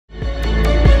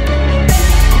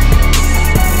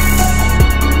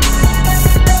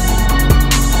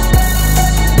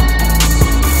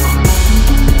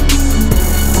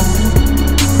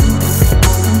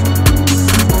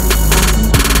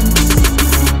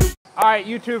All right,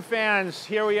 YouTube fans,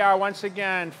 here we are once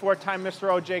again, four-time Mr.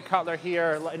 OJ Cutler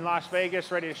here in Las Vegas,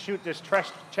 ready to shoot this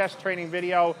chest training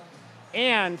video.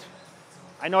 And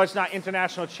I know it's not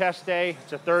International Chest Day,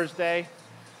 it's a Thursday.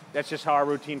 That's just how our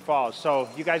routine falls. So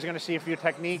you guys are gonna see a few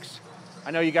techniques.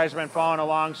 I know you guys have been following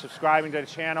along, subscribing to the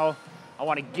channel. I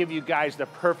wanna give you guys the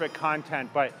perfect content,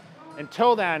 but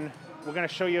until then, we're gonna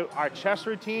show you our chest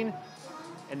routine,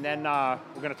 and then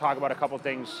we're gonna talk about a couple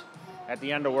things at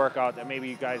the end of workout that maybe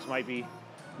you guys might be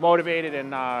motivated and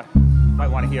might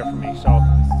want to hear from me. So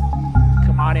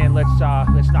come on in, let's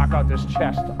knock out this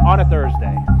chest on a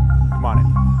Thursday. Come on in.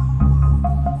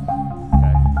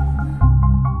 Okay.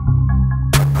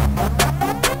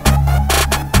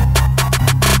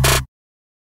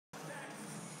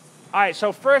 All right,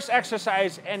 so first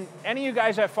exercise, and any of you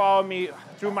guys that follow me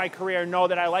through my career know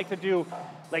that I like to do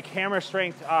like hammer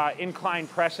strength incline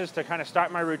presses to kind of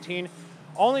start my routine.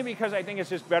 Only because I think it's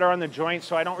just better on the joints,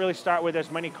 so I don't really start with as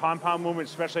many compound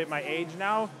movements, especially at my age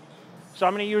now. So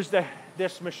I'm going to use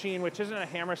this machine, which isn't a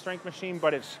hammer strength machine,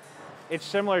 but it's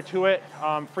similar to it,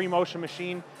 free motion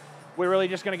machine. We're really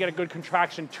just going to get a good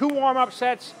contraction. 2 warm-up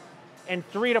sets and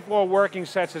 3 to 4 working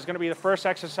sets is going to be the first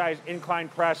exercise, incline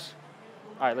press.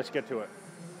 All right, let's get to it.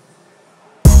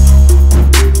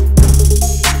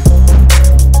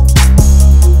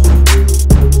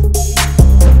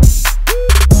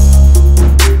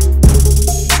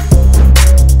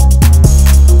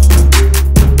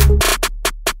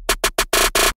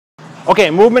 Okay,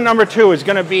 movement number 2 is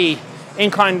gonna be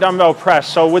incline dumbbell press.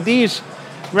 So with these,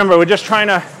 remember, we're just trying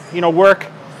to, work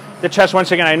the chest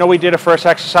once again. I know we did a first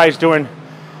exercise doing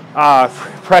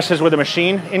presses with a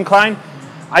machine incline.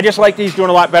 I just like these doing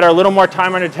a lot better, a little more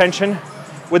time and attention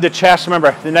with the chest.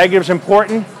 Remember, the negative's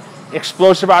important,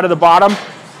 explosive out of the bottom.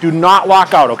 Do not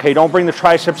lock out, okay? Don't bring the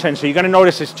triceps in. So you're gonna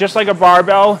notice it's just like a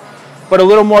barbell, but a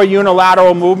little more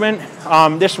unilateral movement.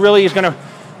 This really is gonna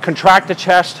contract the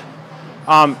chest,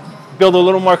 build a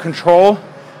little more control.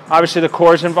 Obviously the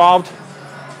core is involved.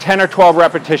 10 or 12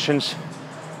 repetitions,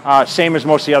 same as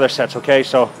most of the other sets, okay?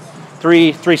 So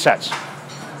three sets.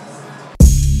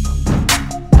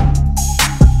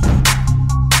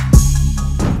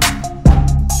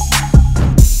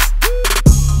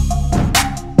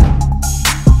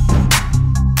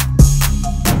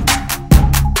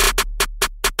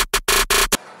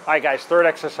 All right guys, third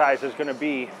exercise is gonna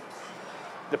be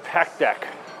the pec deck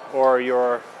or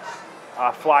your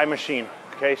fly machine.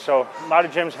 Okay, so a lot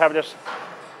of gyms have this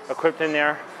equipped in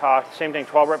there. Same thing,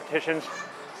 12 repetitions.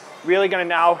 Really gonna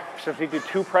now, since we do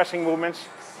 2 pressing movements,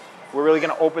 we're really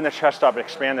gonna open the chest up,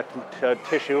 expand the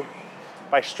tissue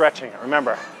by stretching it.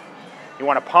 Remember, you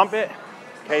wanna pump it,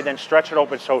 okay, then stretch it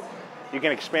open so you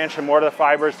get expansion more to the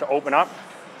fibers to open up,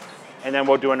 and then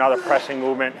we'll do another pressing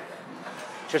movement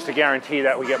just to guarantee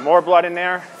that we get more blood in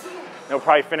there. And we'll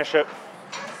probably finish it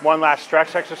one last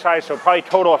stretch exercise, so probably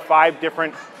total of 5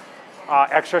 different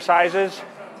exercises,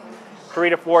 3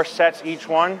 to 4 sets each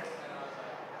one,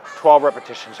 12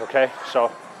 repetitions, okay?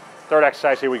 So third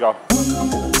exercise, here we go.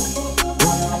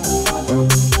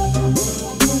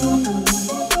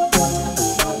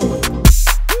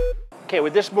 Okay,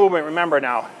 with this movement, remember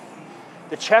now,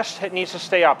 the chest needs to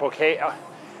stay up, okay?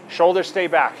 Shoulders stay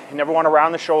back. You never want to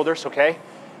round the shoulders, okay?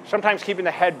 Sometimes keeping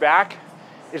the head back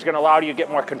is going to allow you to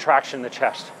get more contraction in the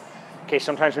chest. Okay,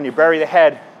 sometimes when you bury the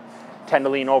head, tend to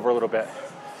lean over a little bit.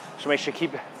 So make sure you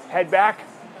keep head back,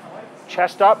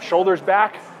 chest up, shoulders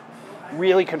back,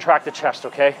 really contract the chest,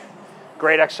 okay?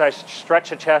 Great exercise, stretch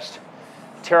the chest,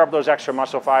 tear up those extra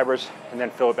muscle fibers, and then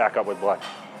fill it back up with blood.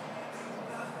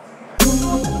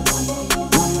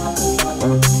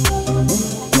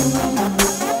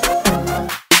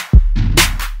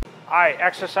 All right,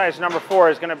 exercise number 4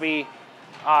 is gonna be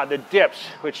the dips,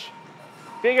 which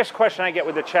biggest question I get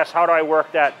with the chest, how do I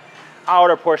work that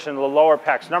outer portion, the lower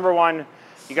pecs? Number 1,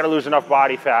 you gotta lose enough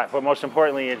body fat, but most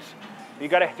importantly is you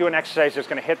gotta do an exercise that's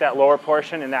gonna hit that lower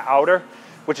portion and that outer,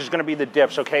 which is gonna be the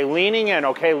dips, okay? Leaning in,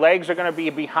 okay? Legs are gonna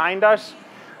be behind us.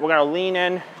 We're gonna lean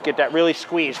in, get that really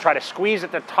squeeze. Try to squeeze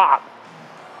at the top.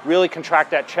 Really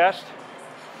contract that chest.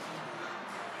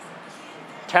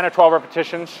 10 or 12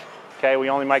 repetitions. Okay, we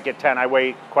only might get 10. I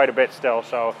weigh quite a bit still,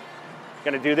 so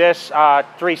gonna do this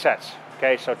 3 sets.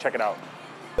 Okay, so check it out.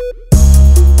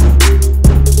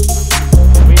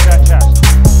 Squeeze that chest.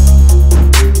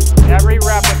 Every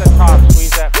rep at the top, squeeze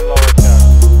that lower chest.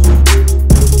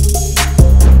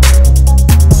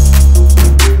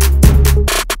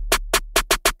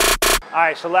 All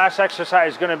right, so last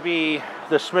exercise is gonna be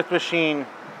the Smith machine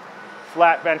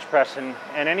flat bench press. And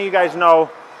any of you guys know,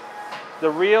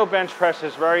 the real bench press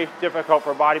is very difficult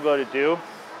for a bodybuilder to do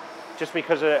just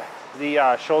because of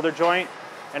the shoulder joint.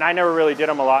 and I never really did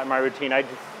them a lot in my routine.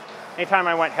 Anytime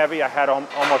I went heavy, I had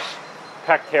almost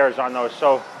pec tears on those.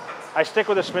 So I stick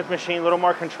with the Smith machine, a little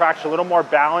more contraction, a little more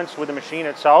balance with the machine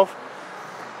itself.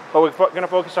 But we're going to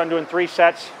focus on doing 3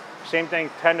 sets. Same thing,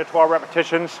 10 to 12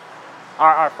 repetitions.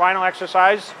 Our final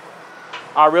exercise,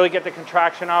 really get the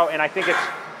contraction out. And I think it's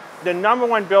the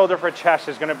 #1 builder for chest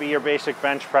is going to be your basic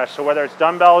bench press. So whether it's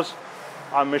dumbbells,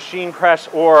 machine press,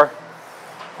 or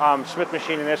Smith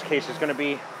machine in this case is going to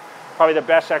be probably the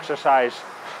best exercise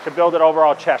to build an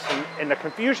overall chest. And the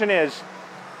confusion is,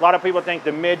 a lot of people think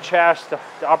the mid chest, the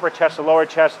upper chest, the lower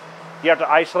chest, you have to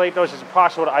isolate those. It's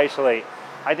impossible to isolate.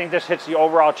 I think this hits the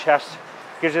overall chest,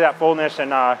 gives you that fullness,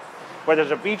 and whether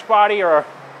it's a beach body or a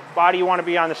body you want to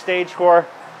be on the stage for,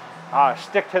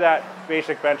 stick to that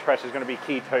basic bench press is going to be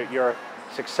key to your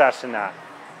success in that.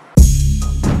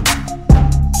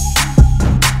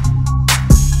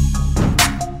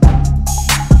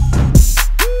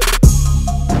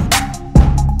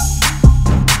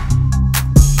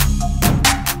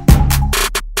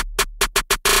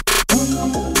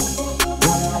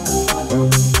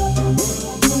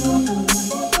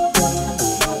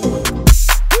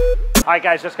 All right,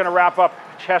 guys, that's going to wrap up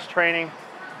chest training.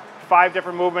 5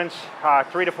 different movements,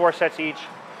 3 to 4 sets each.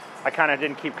 I kind of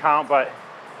didn't keep count, but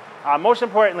most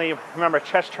importantly, remember,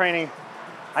 chest training,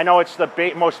 I know it's the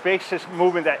most basic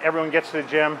movement that everyone gets to the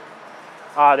gym.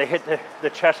 They hit the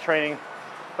chest training,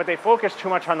 but they focus too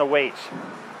much on the weights.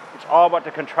 It's all about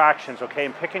the contractions, okay,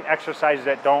 and picking exercises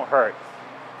that don't hurt.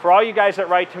 For all you guys that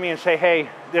write to me and say, hey,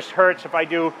 this hurts if I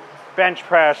do bench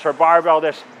press or barbell,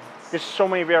 there's so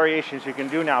many variations you can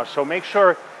do now. So make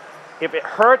sure, if it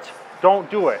hurts,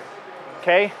 don't do it,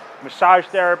 okay? Massage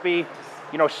therapy,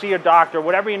 you know, see a doctor,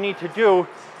 whatever you need to do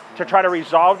to try to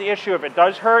resolve the issue if it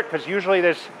does hurt, because usually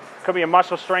there's could be a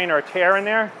muscle strain or a tear in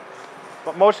there.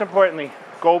 But most importantly,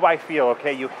 go by feel,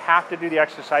 okay? You have to do the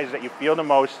exercises that you feel the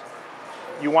most.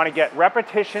 You want to get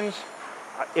repetitions,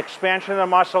 expansion of the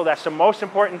muscle, that's the most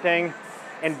important thing,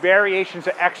 and variations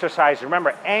of exercise.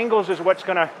 Remember, angles is what's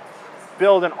going to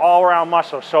build an all-around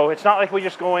muscle. So it's not like we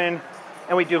just go in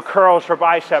and we do curls for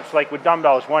biceps like with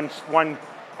dumbbells, one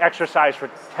exercise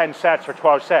for 10 sets or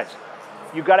 12 sets.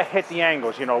 You got to hit the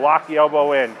angles, you know, lock the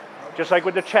elbow in. Just like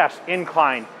with the chest,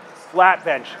 incline, flat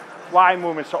bench, fly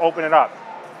movements to open it up.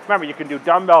 Remember, you can do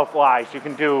dumbbell flies, you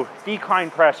can do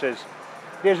decline presses.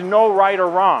 There's no right or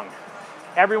wrong.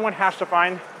 Everyone has to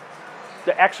find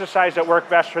the exercise that works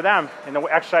best for them and the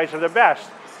exercise of the best.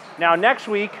 Now, next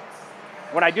week,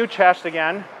 when I do chest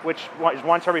again, which is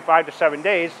once every 5 to 7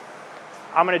 days,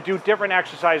 I'm going to do different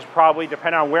exercises probably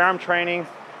depending on where I'm training,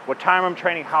 what time I'm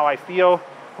training, how I feel,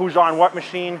 who's on what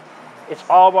machine. It's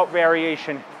all about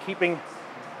variation, keeping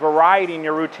variety in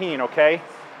your routine, okay?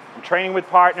 I'm training with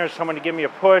partners, someone to give me a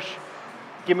push,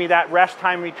 give me that rest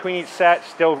time between each set,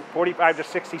 still 45 to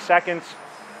 60 seconds.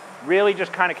 Really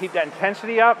just kind of keep that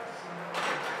intensity up.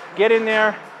 Get in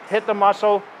there, hit the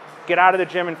muscle, get out of the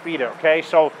gym and feed it, okay?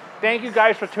 So thank you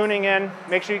guys for tuning in.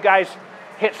 Make sure you guys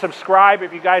hit subscribe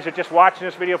if you guys are just watching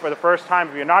this video for the first time.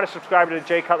 If you're not a subscriber to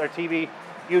J Cutler TV,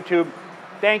 YouTube,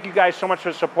 thank you guys so much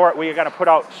for the support. We are going to put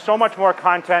out so much more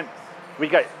content. We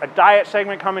got a diet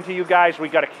segment coming to you guys. We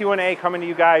got a Q&A coming to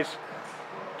you guys.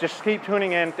 Just keep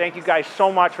tuning in. Thank you guys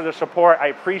so much for the support. I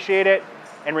appreciate it.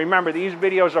 And remember, these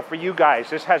videos are for you guys.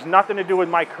 This has nothing to do with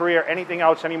my career, anything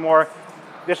else anymore.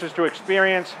 This is through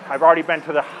experience. I've already been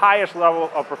to the highest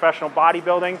level of professional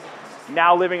bodybuilding,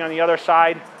 now living on the other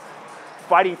side,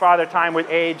 fighting father time with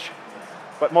age.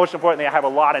 But most importantly, I have a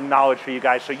lot of knowledge for you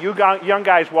guys. So you young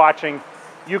guys watching,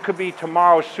 you could be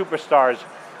tomorrow's superstars.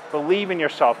 Believe in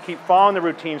yourself. Keep following the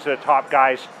routines of the top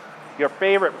guys, your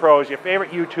favorite pros, your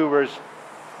favorite YouTubers.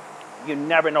 You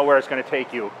never know where it's going to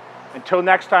take you. Until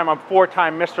next time, I'm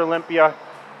 4-time Mr. Olympia.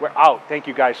 We're out. Thank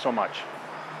you guys so much.